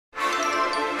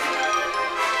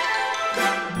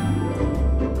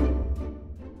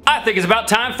I think it's about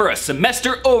time for a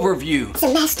semester overview.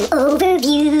 Semester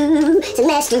overview.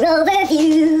 Semester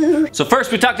overview. So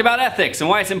first we talked about ethics and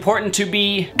why it's important to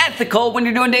be ethical when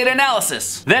you're doing data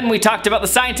analysis. Then we talked about the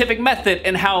scientific method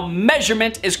and how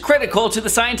measurement is critical to the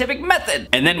scientific method.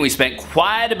 And then we spent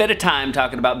quite a bit of time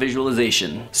talking about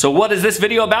visualization. So what is this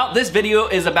video about? This video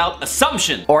is about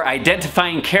assumption, or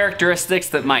identifying characteristics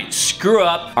that might screw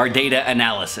up our data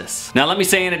analysis. Now let me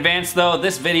say in advance though,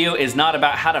 this video is not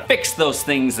about how to fix those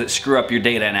things that screw up your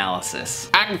data analysis.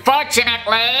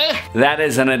 Unfortunately. That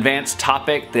is an advanced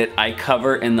topic that I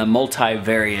cover in the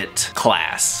multivariate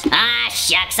class. Ah,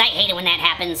 shucks, I hate it when that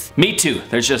happens. Me too.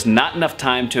 There's just not enough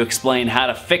time to explain how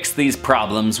to fix these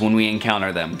problems when we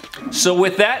encounter them. So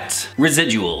with that,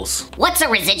 residuals. What's a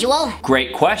residual?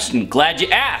 Great question. Glad you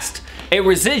asked. A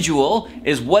residual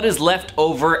is what is left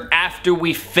over after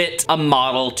we fit a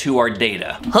model to our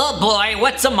data. Oh boy,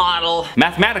 what's a model?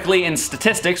 Mathematically, in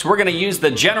statistics, we're gonna use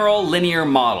the general linear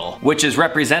model, which is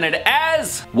represented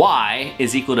as y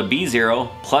is equal to b0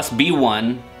 plus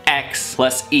b1 x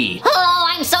plus e. Oh,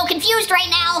 I'm so confused right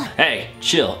now. Hey,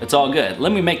 chill, it's all good.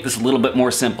 Let me make this a little bit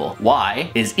more simple. Y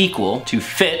is equal to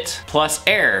fit plus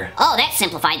error. Oh, that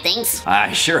simplified things.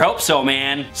 I sure hope so,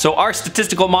 man. So our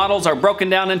statistical models are broken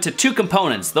down into two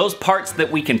components. Those parts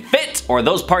that we can fit, or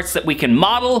those parts that we can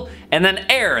model, and then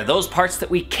error, those parts that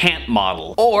we can't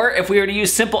model. Or if we were to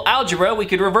use simple algebra, we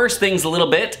could reverse things a little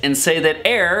bit and say that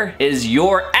error is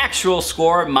your actual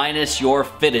score minus your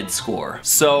fitted score.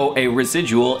 So a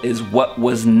residual is what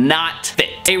was not fit.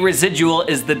 A residual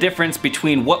is the difference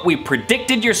between what we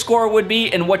predicted your score would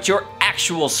be and what your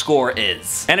actual score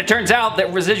is. And it turns out that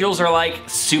residuals are like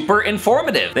super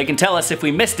informative. They can tell us if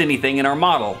we missed anything in our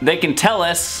model. They can tell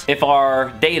us if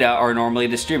our data are normally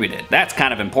distributed. That's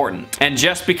kind of important. And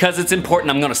just because it's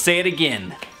important, I'm gonna say it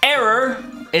again. Error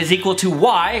is equal to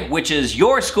y, which is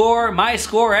your score, my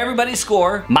score, everybody's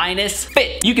score, minus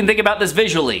fit. You can think about this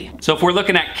visually. So if we're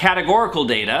looking at categorical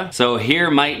data, so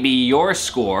here might be your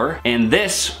score, and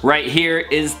this right here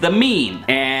is the mean.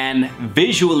 And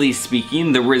visually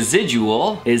speaking, the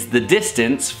residual is the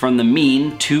distance from the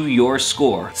mean to your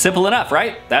score. Simple enough,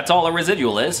 right? That's all a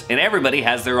residual is, and everybody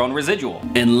has their own residual.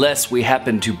 Unless we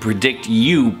happen to predict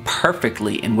you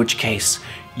perfectly, in which case,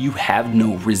 you have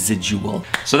no residual.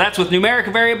 So that's with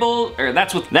numeric variable, or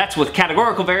that's with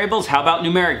categorical variables. How about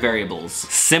numeric variables?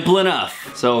 Simple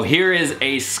enough. So here is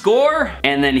a score,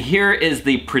 and then here is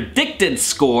the predicted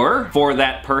score for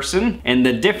that person, and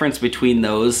the difference between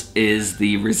those is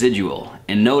the residual.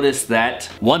 And notice that,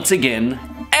 once again,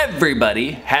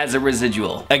 everybody has a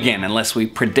residual. Again, unless we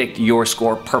predict your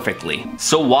score perfectly.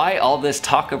 So why all this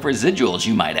talk of residuals,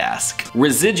 you might ask?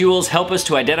 Residuals help us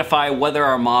to identify whether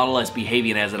our model is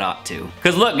behaving as it ought to.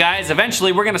 Because look guys,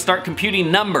 eventually we're gonna start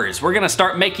computing numbers. We're gonna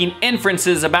start making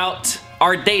inferences about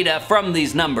our data from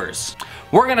these numbers.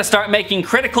 We're gonna start making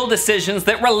critical decisions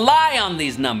that rely on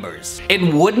these numbers.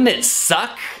 And wouldn't it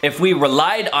suck if we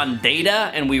relied on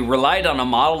data and we relied on a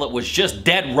model that was just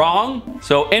dead wrong?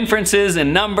 So inferences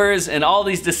and numbers and all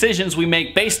these decisions we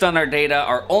make based on our data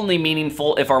are only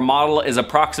meaningful if our model is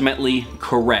approximately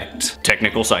correct.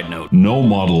 Technical side note. No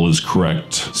model is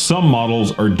correct. Some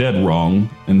models are dead wrong,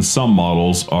 and some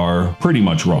models are pretty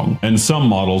much wrong. And some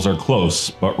models are close,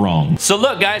 but wrong. So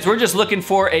look guys, we're just looking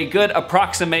for a good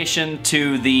approximation to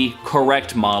the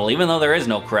correct model, even though there is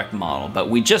no correct model.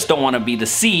 But we just don't want to be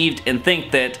deceived and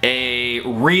think that a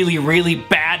really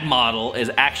bad model is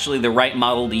actually the right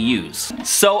model to use.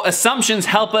 So assumptions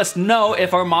help us know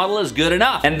if our model is good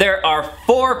enough. And there are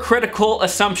 4 critical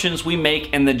assumptions we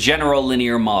make in the general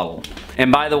linear model.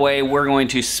 And by the way, we're going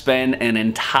to spend an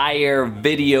entire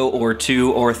video or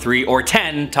 2 or 3 or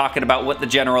 10 talking about what the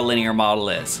general linear model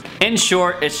is. In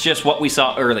short, it's just what we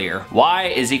saw earlier. Y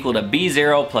is equal to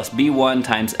b0 plus b1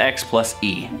 times x plus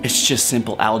e. It's just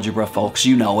simple algebra, folks,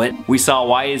 you know it. We saw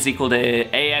y is equal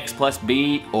to ax plus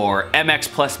b or mx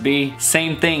plus b.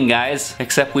 Same thing, guys,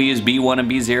 except we use b1 and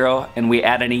b0 and we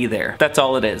add an e there. That's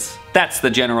all it is. That's the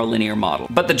general linear model.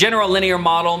 But the general linear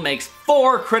model makes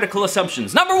 4 critical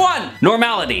assumptions. Number 1,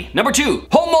 normality. Number 2,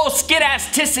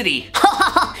 homoskedasticity.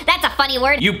 That's a funny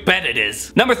word. You bet it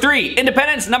is. Number 3,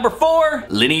 independence. Number 4,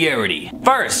 linearity.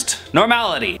 First,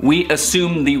 normality. We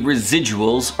assume the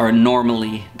residuals are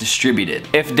normally distributed.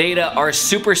 If data are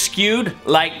super skewed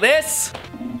like this,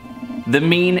 the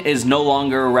mean is no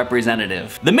longer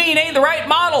representative. The mean ain't the right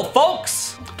model,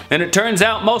 folks. And it turns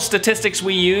out most statistics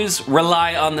we use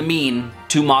rely on the mean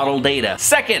to model data.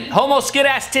 Second,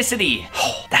 homoskedasticity.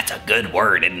 Oh, that's a good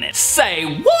word, isn't it? Say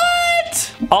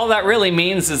what? All that really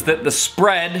means is that the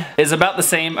spread is about the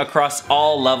same across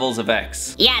all levels of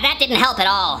X. Yeah, that didn't help at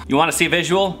all. You want to see a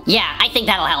visual? Yeah, I think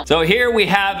that'll help. So here we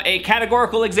have a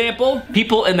categorical example.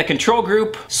 People in the control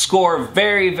group score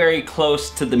very, very close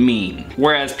to the mean,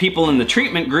 whereas people in the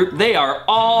treatment group, they are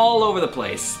all over the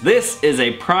place. This is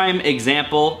a prime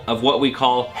example of what we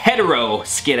call hetero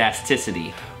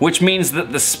skedasticity, which means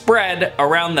that the spread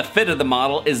around the fit of the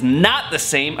model is not the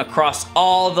same across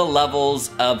all the levels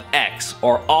of X,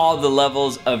 or all the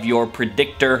levels of your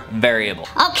predictor variable.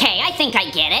 Okay, I think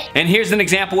I get it. And here's an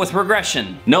example with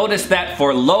regression. Notice that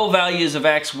for low values of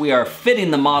X, we are fitting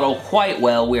the model quite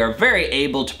well. We are very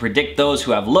able to predict those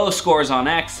who have low scores on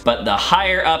X, but the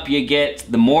higher up you get,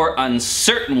 the more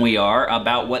uncertain we are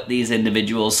about what these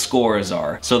individuals' scores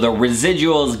are. So the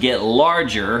residuals get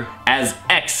larger as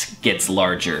X gets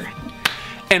larger.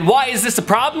 And why is this a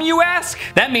problem, you ask?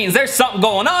 That means there's something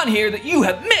going on here that you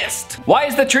have missed. Why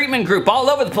is the treatment group all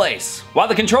over the place while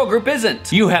the control group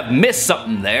isn't? You have missed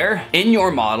something there in your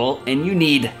model, and you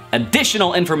need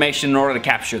additional information in order to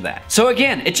capture that. So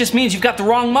again, it just means you've got the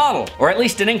wrong model, or at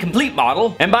least an incomplete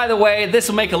model. And by the way, this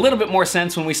will make a little bit more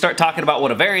sense when we start talking about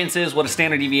what a variance is, what a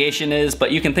standard deviation is,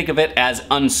 but you can think of it as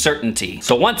uncertainty.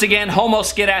 So once again,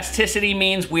 homoskedasticity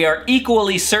means we are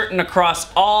equally certain across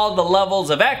all the levels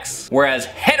of X, whereas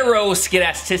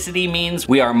heteroskedasticity means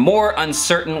we are more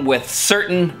uncertain with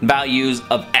certain values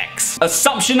of X.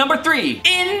 Assumption number 3,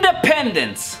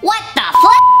 independence. What the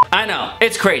fuck? I know,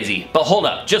 it's crazy, but hold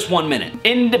up, just 1 minute.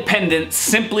 Independence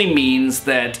simply means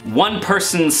that one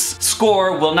person's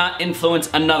score will not influence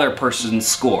another person's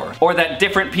score, or that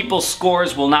different people's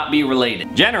scores will not be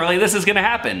related. Generally, this is gonna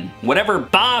happen. Whatever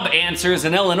Bob answers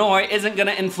in Illinois isn't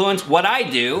gonna influence what I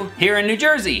do here in New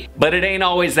Jersey. But it ain't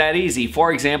always that easy.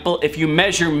 For example, if you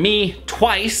measure me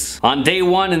twice, on day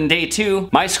 1 and day 2,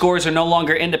 my scores are no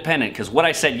longer independent, because what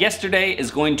I said yesterday is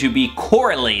going to be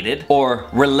correlated, or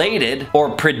related, or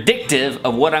predictive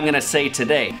of what I'm gonna say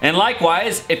today. And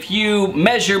likewise, if you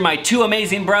measure my 2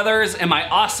 amazing brothers and my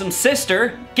awesome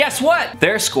sister, guess what?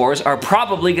 Their scores are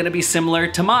probably gonna be similar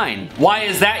to mine. Why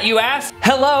is that, you ask?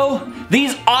 Hello,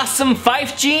 these awesome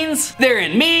Fife genes, they're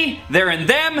in me, they're in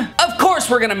them. Of course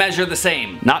we're gonna measure the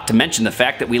same. Not to mention the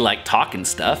fact that we like talking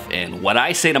stuff, and what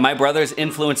I say to my brothers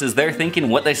influences their thinking,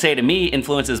 what they say to me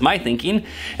influences my thinking,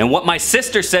 and what my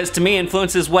sister says to me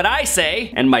influences what I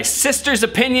say, and my sister's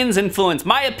opinions influence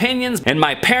my opinions, and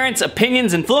my parents'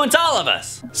 opinions influence all of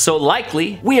us. So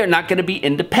likely, we are not gonna be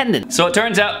independent. So it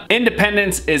turns out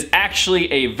independence is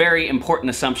actually a very important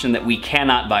assumption that we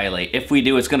cannot violate. If we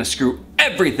do, it's gonna screw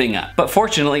everything up. But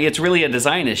fortunately, it's really a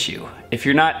design issue. If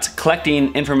you're not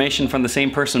collecting information from the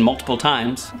same person multiple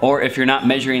times, or if you're not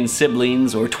measuring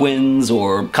siblings or twins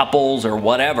or couples or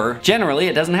whatever, generally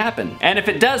it doesn't happen. And if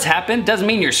it does happen, doesn't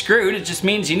mean you're screwed, it just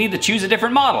means you need to choose a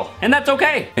different model. And that's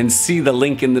okay. And see the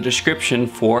link in the description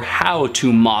for how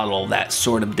to model that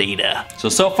sort of data.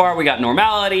 So far we got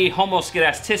normality,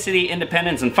 homoskedasticity,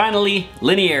 independence, and finally,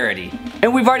 linearity.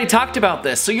 And we've already talked about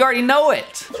this, so you already know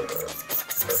it.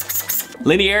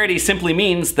 Linearity simply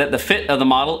means that the fit of the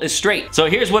model is straight. So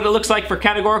here's what it looks like for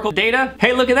categorical data.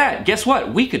 Hey, look at that. Guess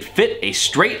what? We could fit a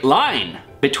straight line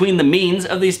between the means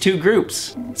of these two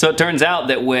groups. So it turns out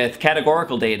that with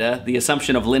categorical data, the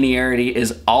assumption of linearity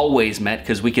is always met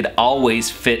because we could always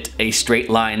fit a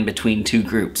straight line between two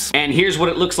groups. And here's what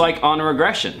it looks like on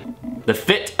regression. The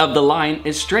fit of the line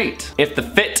is straight. If the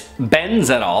fit bends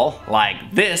at all,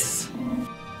 like this,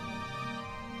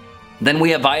 then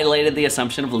we have violated the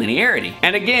assumption of linearity.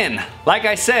 And again, like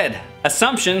I said,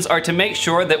 assumptions are to make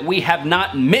sure that we have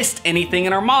not missed anything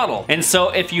in our model. And so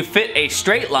if you fit a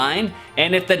straight line,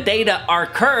 and if the data are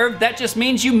curved, that just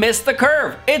means you missed the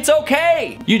curve. It's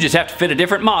okay. You just have to fit a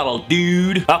different model,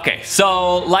 dude. Okay,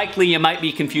 so likely you might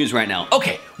be confused right now.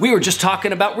 Okay, we were just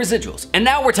talking about residuals, and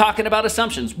now we're talking about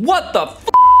assumptions. What the f?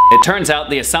 It turns out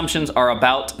the assumptions are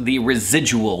about the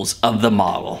residuals of the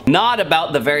model, not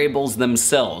about the variables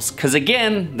themselves. Because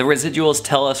again, the residuals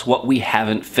tell us what we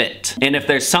haven't fit. And if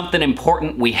there's something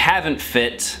important we haven't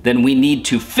fit, then we need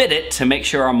to fit it to make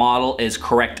sure our model is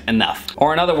correct enough.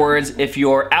 Or in other words, if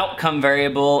your outcome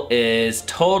variable is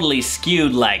totally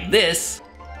skewed like this,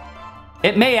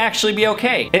 it may actually be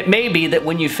okay. It may be that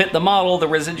when you fit the model, the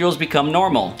residuals become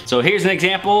normal. So here's an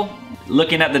example.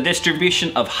 Looking at the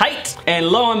distribution of height, and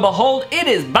lo and behold, it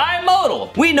is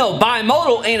bimodal. We know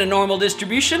bimodal ain't a normal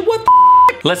distribution. What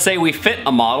the f? Let's say we fit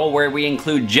a model where we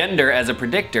include gender as a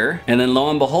predictor, and then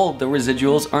lo and behold, the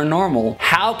residuals are normal.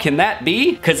 How can that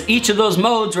be? Because each of those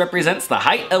modes represents the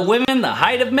height of women, the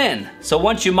height of men. So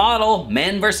once you model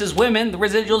men versus women, the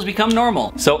residuals become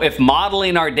normal. So if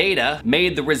modeling our data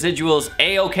made the residuals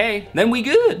a-okay, then we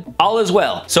good. All is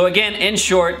well. So again, in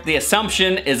short, the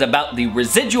assumption is about the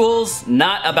residuals,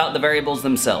 not about the variables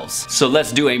themselves. So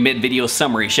let's do a mid-video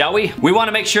summary, shall we? We want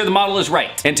to make sure the model is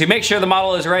right. And to make sure the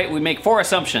model is right, we make 4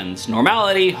 assumptions: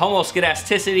 normality,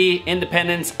 homoskedasticity,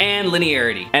 independence, and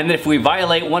linearity. And if we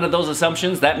violate one of those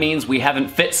assumptions, that means we haven't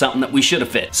fit something that we should have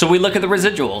fit. So we look at the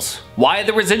residuals. Why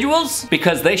the residuals?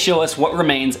 Because they show us what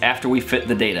remains after we fit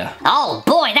the data. Oh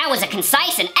boy, that was a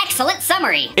concise and excellent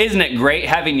summary. Isn't it great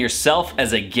having yourself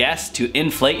as a guest to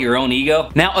inflate your own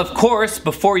ego? Now, of course,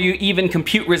 before you even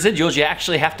compute residuals, you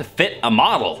actually have to fit a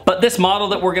model. But this model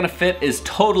that we're gonna fit is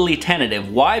totally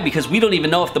tentative. Why? Because we don't even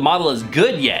know if the model is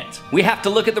good yet. We have to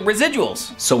look at the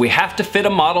residuals. So we have to fit a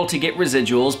model to get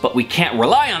residuals, but we can't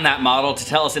rely on that model to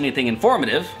tell us anything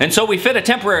informative. And so we fit a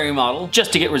temporary model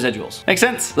just to get residuals. Make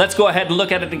sense? Let's go ahead and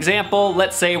look at an example.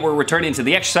 Let's say we're returning to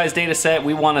the exercise data set.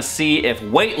 We want to see if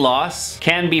weight loss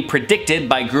can be predicted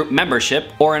by group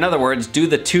membership, or in other words, do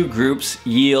the 2 groups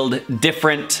yield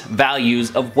different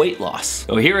values of weight loss?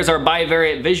 So here is our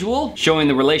bivariate visual showing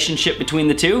the relationship between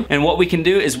the 2. And what we can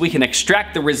do is we can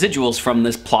extract the residuals from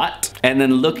this plot and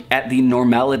then look at the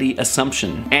normality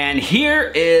assumption. And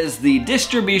here is the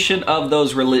distribution of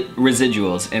those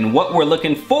residuals. And what we're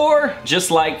looking for,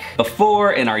 just like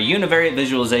before in our univariate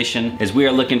visualization, is we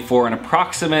are looking for an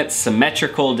approximate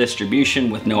symmetrical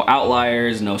distribution with no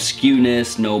outliers, no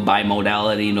skewness, no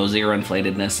bimodality, no zero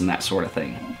inflatedness, and that sort of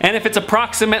thing. And if it's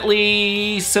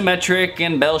approximately symmetric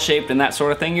and bell-shaped and that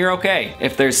sort of thing, you're okay.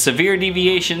 If there's severe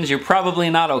deviations, you're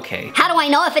probably not okay. How do I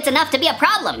know if it's enough to be a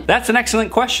problem? That's an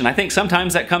excellent question. I think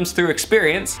sometimes that comes through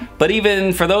experience, but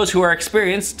even for those who are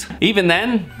experienced, even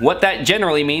then, what that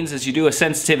generally means is you do a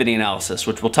sensitivity analysis,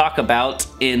 which we'll talk about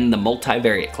in the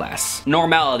multivariate class.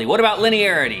 Normality. What about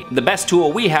linearity? The best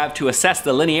tool we have to assess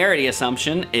the linearity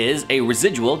assumption is a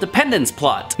residual dependence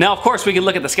plot. Now, of course, we can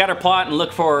look at the scatter plot and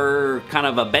look for kind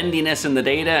of a bendiness in the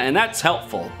data, and that's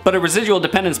helpful. But a residual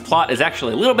dependence plot is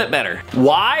actually a little bit better.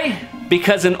 Why?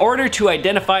 Because in order to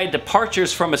identify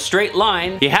departures from a straight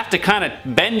line, you have to kind of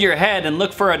bend your head and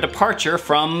look for a departure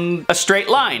from a straight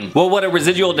line. Well, what a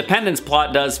residual dependence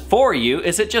plot does for you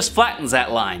is it just flattens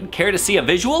that line. Care to see a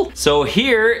visual? So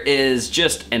here is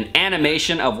just an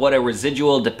animation of what a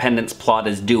residual dependence plot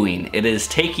is doing. It is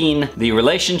taking the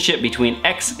relationship between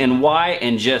X and Y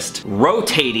and just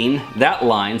rotating that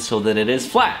line so that it is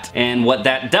flat. And what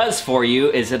that does for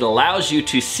you is it allows you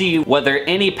to see whether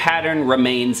any pattern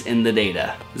remains in the data.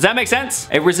 Does that make sense?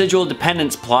 A residual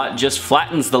dependence plot just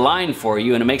flattens the line for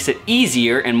you, and it makes it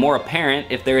easier and more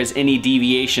apparent if there is any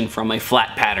deviation from a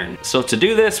flat pattern. So to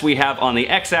do this, we have on the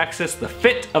x-axis the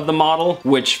fit of the model,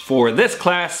 which for this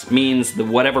class means the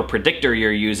whatever predictor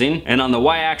you're using, and on the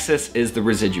y-axis is the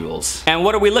residuals. And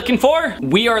what are we looking for?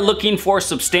 We are looking for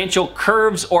substantial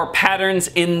curves or patterns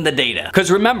in the data. Because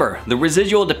remember, the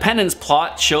residual dependence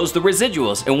plot shows the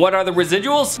residuals. And what are the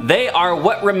residuals? They are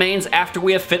what remains after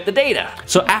we have fit the data.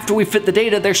 So after we fit the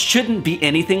data, there shouldn't be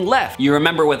anything left. You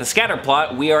remember with a scatter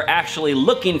plot, we are actually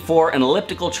looking for an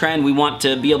elliptical trend. We want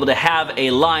to be able to have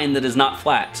a line that is not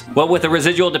flat. Well, with a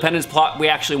residual dependence plot, we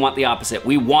actually want the opposite.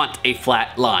 We want a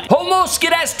flat line.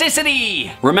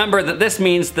 Homoskedasticity! Remember that this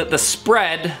means that the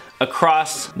spread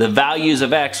across the values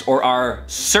of X, or our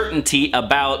certainty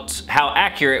about how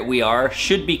accurate we are,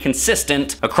 should be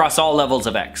consistent across all levels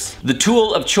of X. The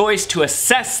tool of choice to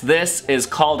assess this is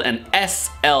called an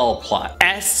SL plot.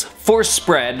 S for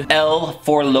spread, L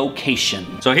for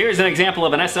location. So here's an example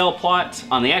of an SL plot.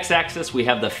 On the x-axis, we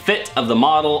have the fit of the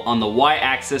model. On the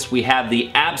y-axis, we have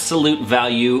the absolute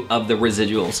value of the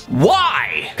residuals.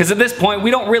 Why? Because at this point,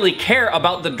 we don't really care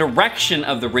about the direction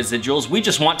of the residuals. We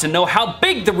just want to know how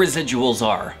big the residuals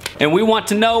are. And we want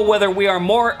to know whether we are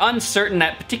more uncertain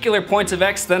at particular points of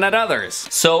X than at others.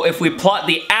 So if we plot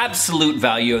the absolute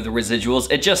value of the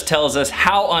residuals, it just tells us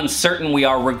how uncertain we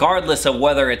are regardless of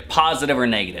whether it's positive or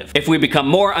negative. If we become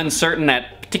more uncertain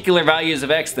at particular values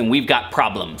of X, then we've got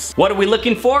problems. What are we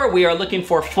looking for? We are looking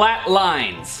for flat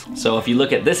lines. So if you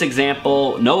look at this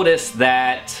example, notice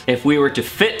that if we were to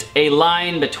fit a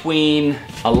line between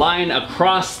a line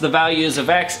across the values of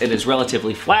X, it is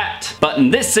relatively flat. But in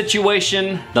this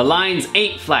situation, the lines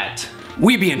ain't flat.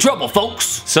 We be in trouble, folks.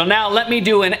 So now let me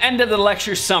do an end of the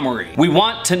lecture summary. We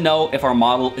want to know if our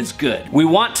model is good. We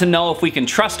want to know if we can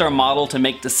trust our model to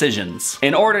make decisions.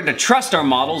 In order to trust our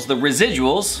models, the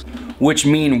residuals, which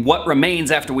mean what remains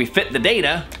after we fit the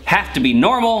data, have to be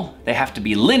normal, they have to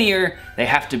be linear, they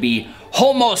have to be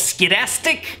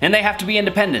homoskedastic, and they have to be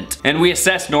independent. And we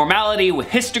assess normality with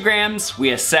histograms, we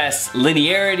assess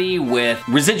linearity with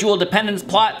residual dependence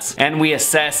plots, and we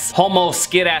assess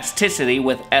homoskedasticity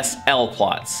with SL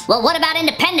plots. Well, what about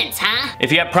independence, huh?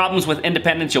 If you have problems with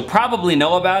independence, you'll probably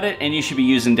know about it, and you should be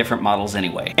using different models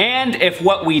anyway. And if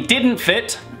what we didn't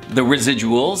fit, the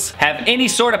residuals, have any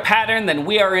sort of pattern, then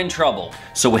we are in trouble.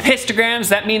 So with histograms,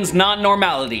 that means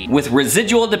non-normality. With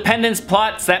residual dependence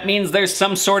plots, that means there's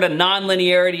some sort of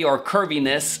non-linearity or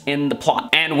curviness in the plot.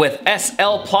 And with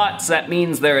SL plots, that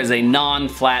means there is a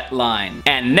non-flat line.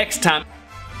 And next time